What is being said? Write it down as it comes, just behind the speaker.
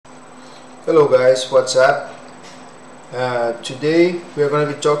Hello guys, what's up? Today we are going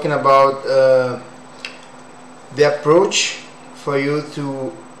to be talking about the approach for you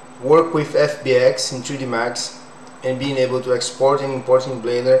to work with FBX in 3D Max and being able to export and import in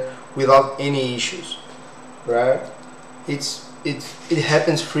Blender without any issues, right? It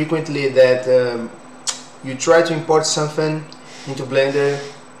happens frequently that you try to import something into Blender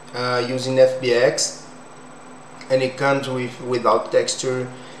using FBX and it comes without texture,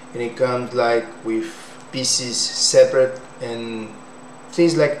 and it comes like with pieces separate and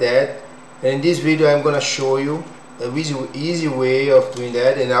things like that. And in this video I'm gonna show you a easy way of doing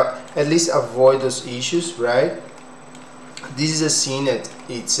that and at least avoid those issues, right? This is a scene that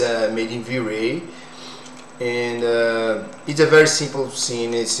it's made in V-Ray, and it's a very simple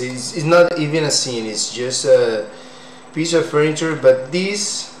scene. It's not even a scene, it's just a piece of furniture, but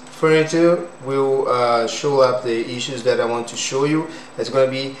this furniture will show up the issues that I want to show you. It's going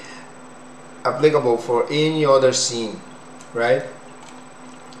to be applicable for any other scene, right?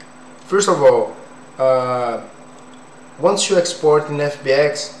 First of all, once you export in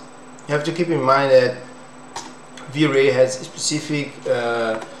FBX, you have to keep in mind that V-Ray has specific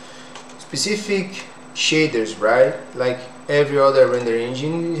shaders, right? Like every other render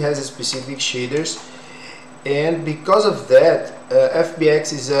engine, it has a specific shaders. And because of that,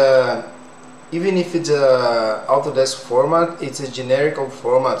 FBX is even if it's a Autodesk format, it's a generic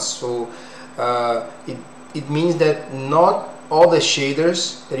format. So it means that not all the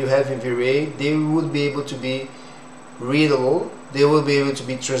shaders that you have in V-Ray, they would be able to be readable. They will be able to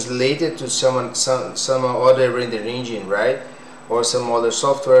be translated to some other render engine, right? Or some other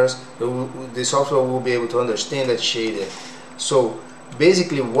softwares. The software will be able to understand that shader. So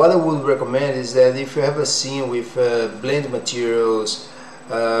basically what I would recommend is that if you have a scene with blend materials,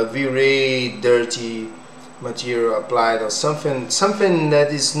 V-Ray dirty material applied, or something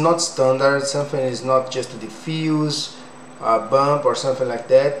that is not standard, something is not just a diffuse bump or something like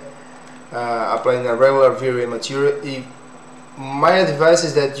that, applying a regular V-Ray material, my advice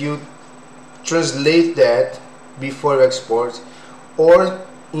is that you translate that before you export, or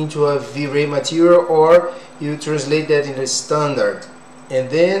into a V-Ray material, or you translate that into standard, and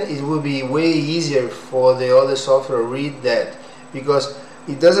then it will be way easier for the other software to read that, because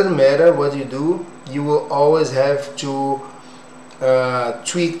it doesn't matter what you do, you will always have to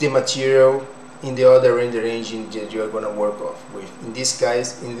tweak the material in the other render engine that you are going to work with. In this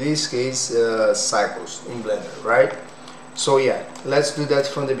case, cycles in Blender, right? So yeah, let's do that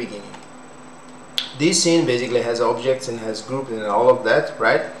from the beginning. This scene basically has objects and has groups and all of that,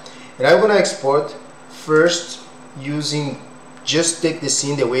 right? And I'm going to export first using, just take the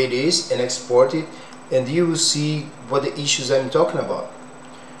scene the way it is and export it, and you will see what the issues I'm talking about,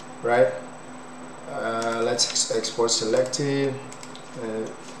 right? Let's export selected,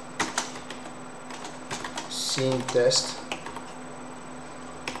 scene test,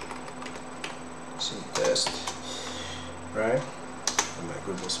 right? Oh my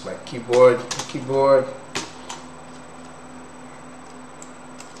goodness, my keyboard,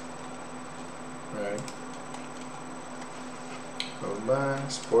 right? Combine,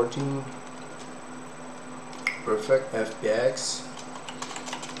 exporting, perfect, FBX.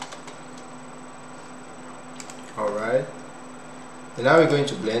 Alright, and now we're going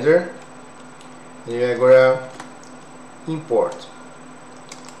to Blender, and we're gonna import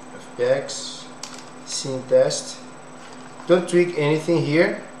FBX, scene test. Don't tweak anything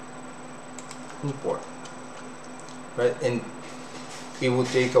here, import, right? And it will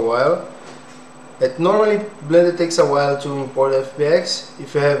take a while. But normally Blender takes a while to import FBX.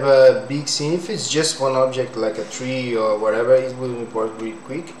 If you have a big scene, if it's just one object like a tree or whatever, it will import really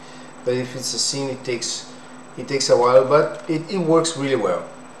quick. But if it's a scene, it takes a while, but it works really well,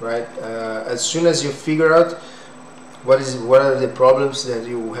 right? As soon as you figure out what are the problems that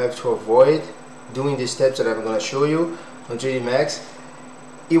you have to avoid doing the steps that I'm going to show you on 3D Max,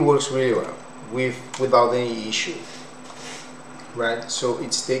 it works really well without any issue, right? So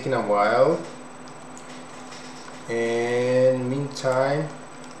it's taking a while, and meantime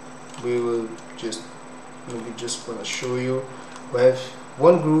we will just want to show you. We have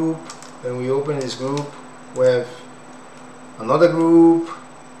one group, and we open this group, we have another group,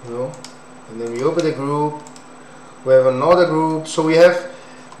 and then we open the group, we have another group. So we have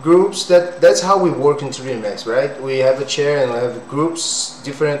groups. That's how we work in 3D Max, right? We have a chair and we have groups,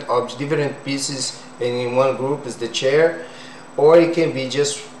 different objects, different pieces, and in one group is the chair, or it can be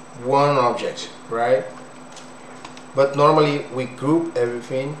just one object, right? But normally we group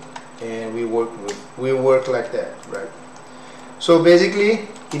everything and we work like that, right? So basically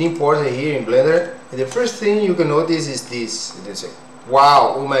it imports here in Blender, and the first thing you can notice is this. It's a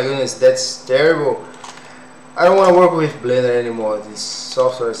Wow, oh my goodness, that's terrible. I don't want to work with Blender anymore. This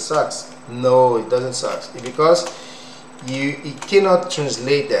software sucks. No, it doesn't suck. Because it cannot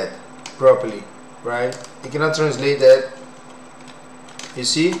translate that properly, right? It cannot translate that. You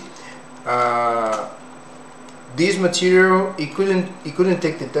see, this material, it couldn't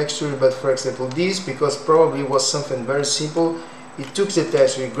take the texture, but for example this, because probably was something very simple, it took the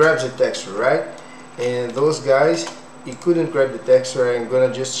texture, it grabs the texture, right? And those guys, it couldn't grab the texture. I'm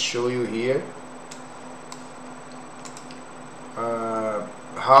gonna just show you here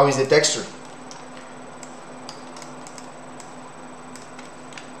how is the texture.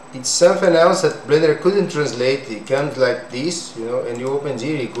 It's something else that Blender couldn't translate. It comes like this, you know, and you open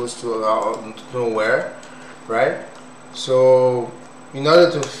here, it goes to nowhere, right? So in order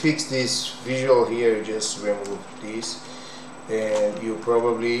to fix this visual here, you just remove this, and you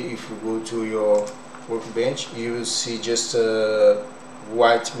probably, if you go to your workbench, you will see just a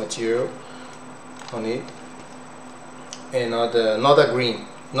white material on it, and not a green,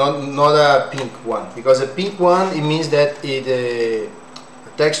 not a pink one, because a pink one, it means that it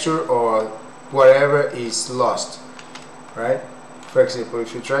texture or whatever is lost, right? For example,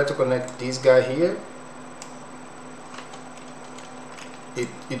 if you try to connect this guy here,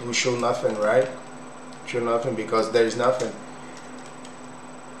 it will show nothing, right? Show nothing because there is nothing.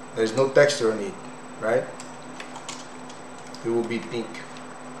 There's no texture on it, right? It will be pink,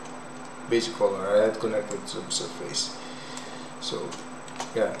 basic color. I had connected to the surface. So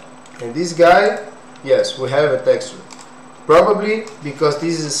yeah, and this guy, yes, we have a texture. Probably because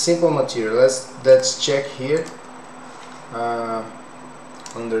this is a simple material. Let's check here.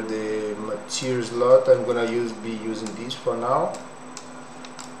 Under the material slot, I'm gonna be using this for now.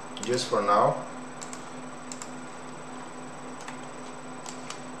 Just for now.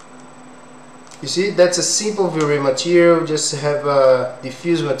 You see, that's a simple V-Ray material. Just have a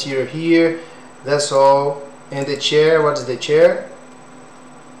diffuse material here. That's all. And the chair, what's the chair?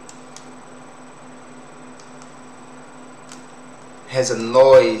 Has a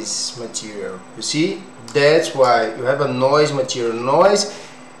noise material. You see, that's why you have a noise material. Noise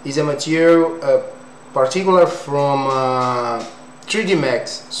is a material particular from 3D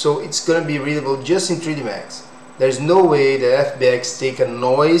Max, so it's gonna be readable just in 3D Max. There's no way that FBX take a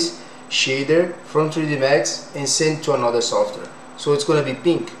noise shader from 3D Max and send to another software, so it's gonna be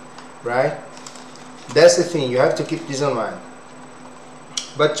pink, right? That's the thing, you have to keep this in mind.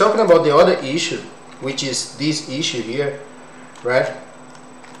 But talking about the other issue, which is this issue here, right?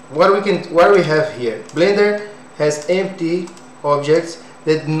 What we have here, Blender has empty objects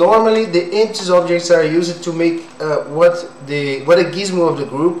that normally the empty objects are used to make what a gizmo of the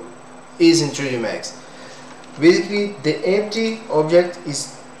group is in 3D Max. Basically, the empty object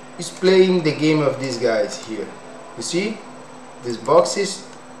is playing the game of these guys here. You see, these boxes,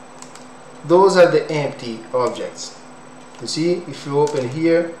 those are the empty objects. You see, if you open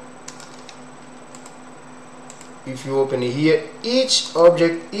here, each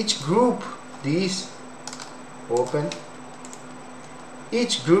object, each group, these open,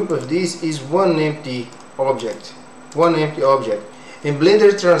 each group of these is one empty object, and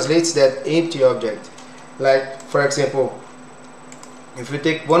Blender translates that empty object. Like, for example, if you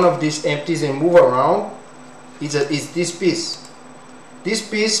take one of these empties and move around, it's this piece. This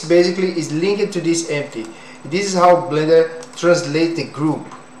piece basically is linked to this empty. This is how Blender translates the group,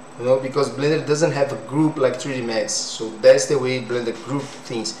 you know, because Blender doesn't have a group like 3D Max. So that's the way Blender group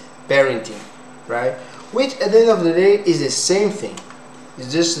things, parenting, right? Which at the end of the day is the same thing.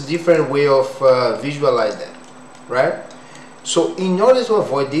 It's just a different way of visualize that, right? So in order to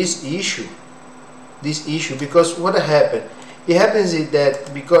avoid this issue, because what happened? It happens is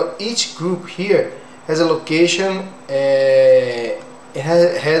that because each group here has a location, it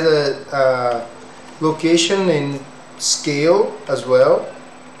has a location and scale as well.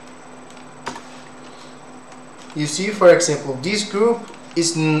 You see, for example, this group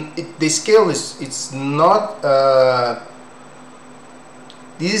is the scale it's not.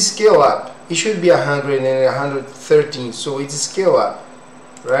 This is scale up. It should be 100 and 113, so it's scale up,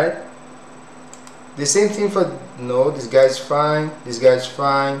 right? The same thing for, no, this guy's fine, this guy's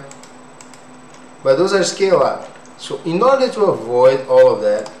fine, but those are scale up. So in order to avoid all of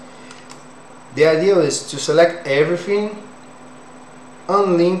that, the idea is to select everything,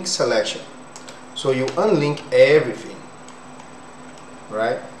 unlink selection. So you unlink everything,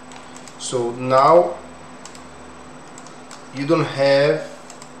 right? So now you don't have,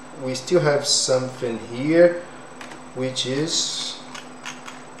 we still have something here, which is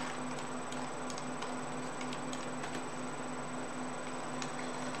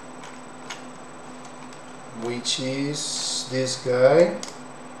this guy.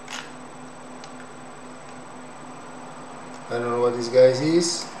 I don't know what this guy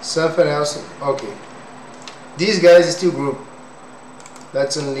is. Something else. Okay. These guys is still group.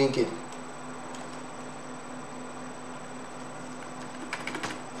 Let's unlink it.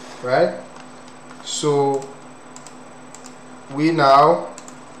 Right? So we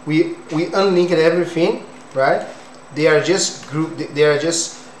unlinked everything, right? They are just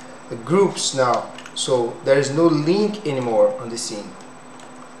groups now. So there is no link anymore on the scene,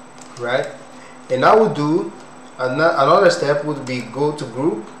 right? And I would do another step would be go to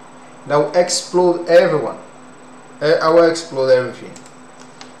group. Now explode everyone. I will explode everything,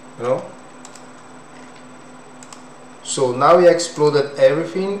 you know. So now we exploded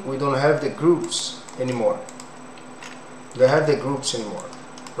everything. We don't have the groups anymore. Don't have the groups anymore,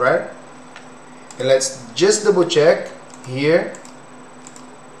 right? And let's just double check here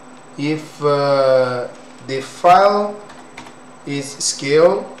if the file is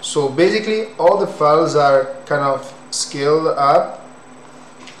scaled. So basically all the files are kind of scaled up.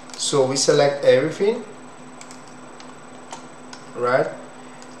 So we select everything, right?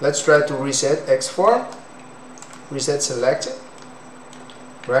 Let's try to reset X4, reset selected,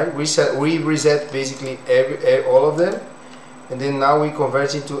 right? We reset basically all of them, and then now we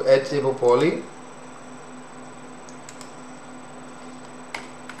convert it to add table poly.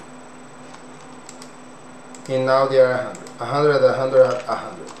 And now they are 100, 100,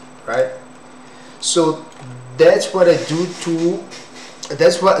 100, right? So that's what I do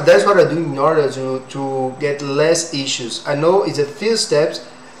that's what I do in order to get less issues. I know it's a few steps,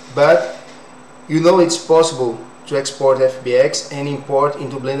 but you know it's possible to export FBX and import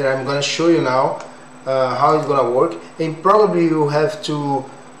into Blender. I'm gonna show you now how it's gonna work, and probably you have to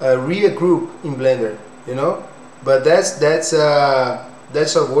re-group in Blender, you know. But that's a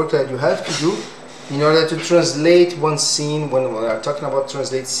work that you have to do in order to translate one scene. When we are talking about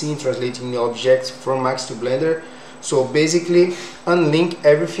translating the objects from Max to Blender. So basically unlink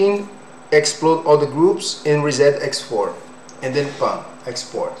everything, explode all the groups, and reset X4, and then bam,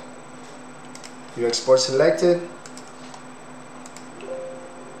 export. You export selected.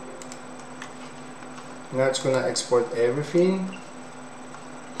 Now it's gonna export everything,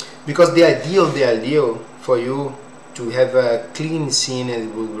 because the ideal for you to have a clean scene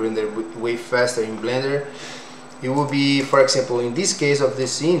and it will render way faster in Blender, it will be, for example, in this case of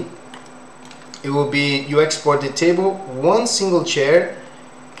this scene, it will be you export the table, one single chair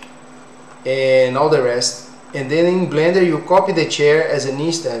and all the rest, and then in Blender you copy the chair as an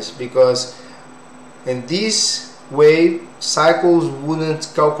instance, because in this way cycles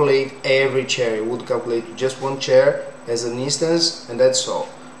wouldn't calculate every chair. It would calculate just one chair as an instance, and that's all,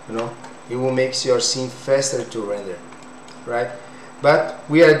 you know. It will make your scene faster to render, right? But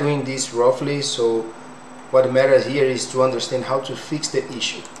we are doing this roughly, so what matters here is to understand how to fix the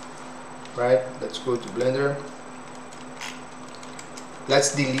issue, right? Let's go to Blender.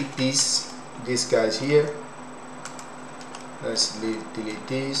 Let's delete these guys here. Let's delete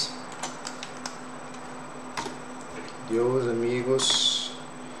these. Adios amigos.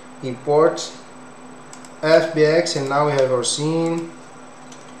 Import FBX, and now we have our scene.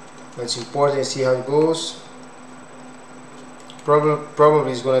 Let's import and see how it goes.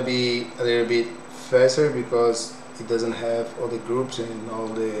 Probably it's going to be a little bit faster because it doesn't have all the groups and all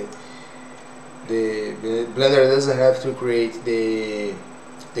the Blender doesn't have to create the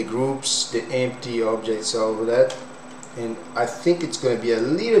groups, the empty objects, all of that. And I think it's going to be a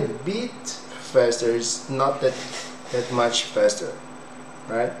little bit faster. It's not that much faster,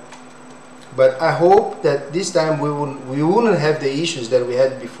 right? But I hope that this time we wouldn't have the issues that we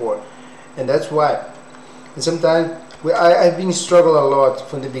had before, and that's why. And sometimes I've been struggling a lot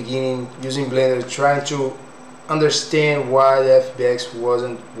from the beginning using Blender, trying to understand why the FBX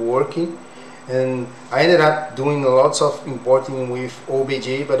wasn't working, and I ended up doing lots of importing with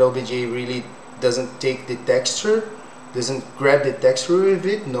OBJ, but OBJ really doesn't take the texture, doesn't grab the texture with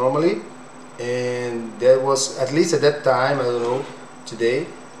it normally, and that was, at least at that time, I don't know today,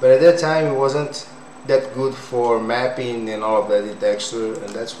 but at that time it wasn't that good for mapping and all of that, the texture, and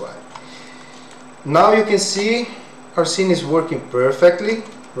that's why. Now you can see our scene is working perfectly,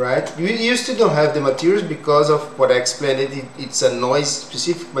 right? You still don't have the materials because of what I explained. It's a noise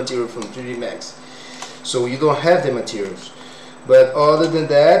specific material from 3D Max, so you don't have the materials. But other than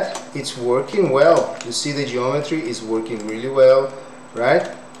that, it's working well. You see the geometry is working really well, right?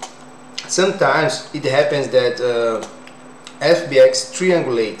 Sometimes it happens that FBX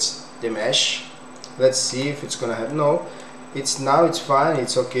triangulates the mesh. Let's see if it's gonna happen. No, it's fine,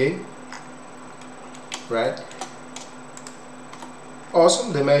 it's okay, right?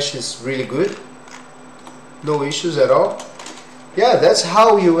 Awesome, the mesh is really good, no issues at all. yeah, that's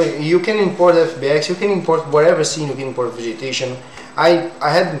how you can import FBX. You can import whatever scene. You can import vegetation. I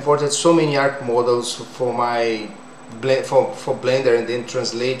had imported so many art models for my for Blender, and then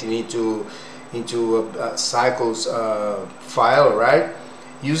translating into a cycles file, right?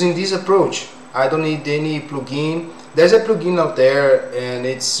 Using this approach, I don't need any plugin. There's a plugin out there, and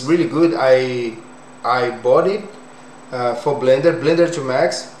it's really good. I bought it for Blender to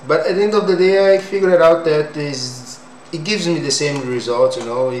Max, but at the end of the day, I figured out that it gives me the same results. You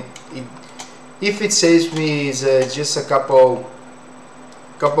know, if it saves me is just a couple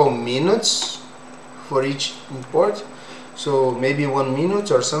minutes for each import, so maybe 1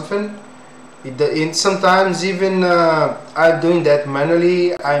 minute or something. Sometimes even I'm doing that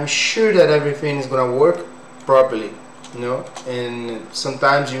manually. I'm sure that everything is gonna work properly, you know. And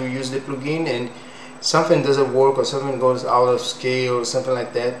sometimes you use the plugin and something doesn't work, or something goes out of scale or something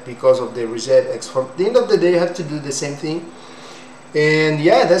like that because of the reset export. At the end of the day, you have to do the same thing. And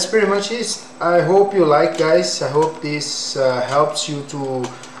yeah, that's pretty much it. I hope you like, guys. I hope this helps you to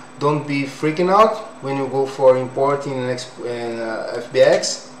don't be freaking out when you go for importing and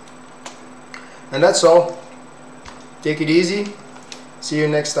FBX. And that's all. Take it easy. See you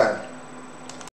next time.